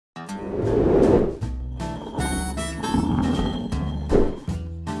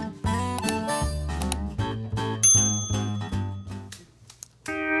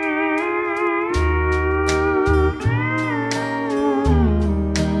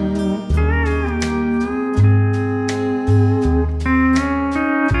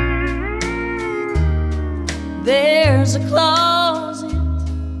There's a closet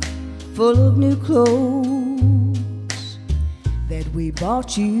full of new clothes that we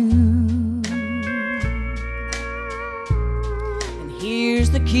bought you, and here's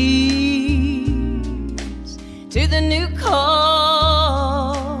the keys to the new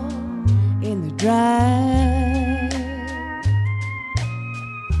car in the drive.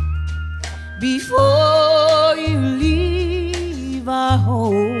 Before you leave our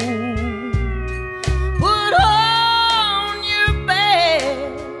home,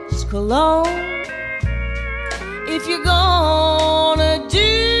 cologne. If you're gonna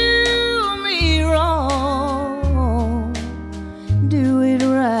do me wrong, do it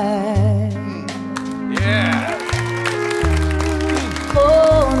right. Yeah.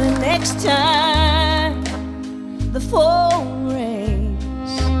 For the next time the phone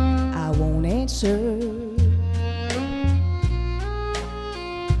rings, I won't answer.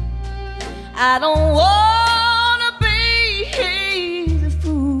 I don't want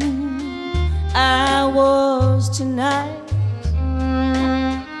I was tonight.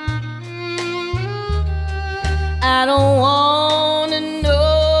 I don't want to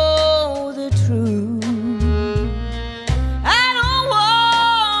know the truth. I don't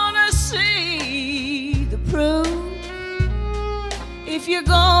want to see the proof. If you're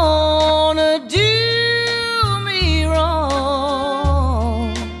gonna do me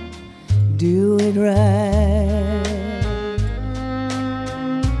wrong, do it right.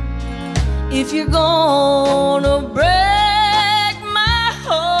 If you're gonna break my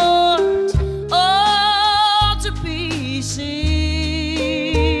heart all to pieces,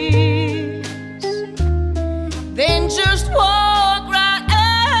 then just walk right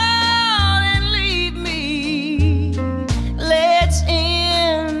out and leave me. Let's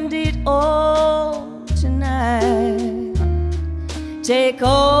end it all tonight. Take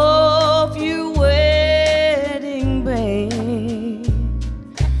off your wedding band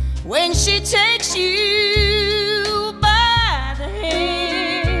when she takes you by the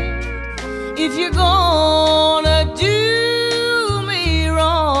hand. If you're gonna do me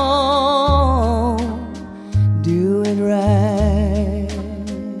wrong, do it right.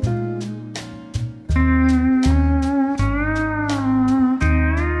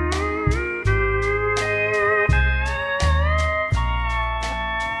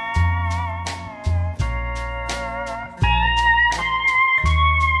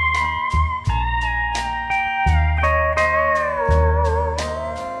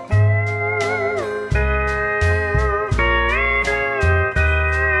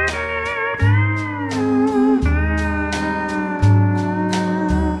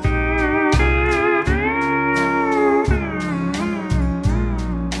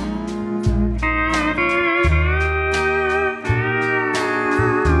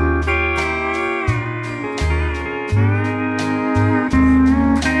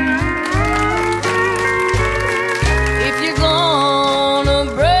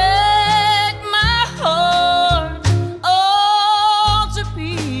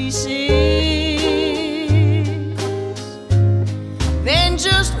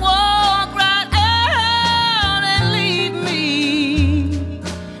 Just walk right out and leave me.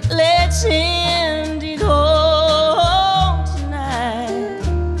 Let's end it all tonight.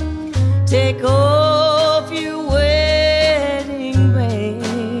 Take off your wedding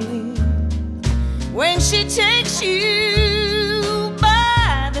band when she takes you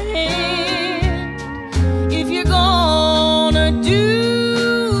by the hand. If you're gonna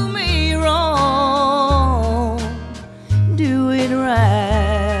do me wrong, do it right.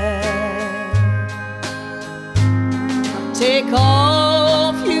 Take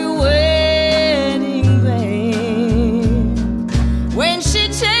off your wedding band when she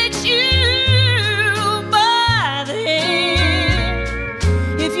takes you by the hand.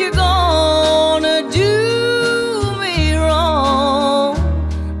 If you're gonna do me wrong,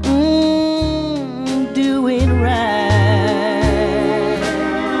 do it right.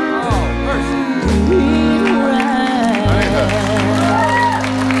 Oh, mercy. Do it right.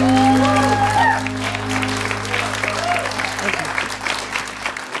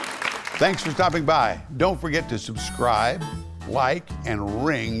 Thanks for stopping by. Don't forget to subscribe, like, and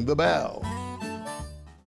ring the bell.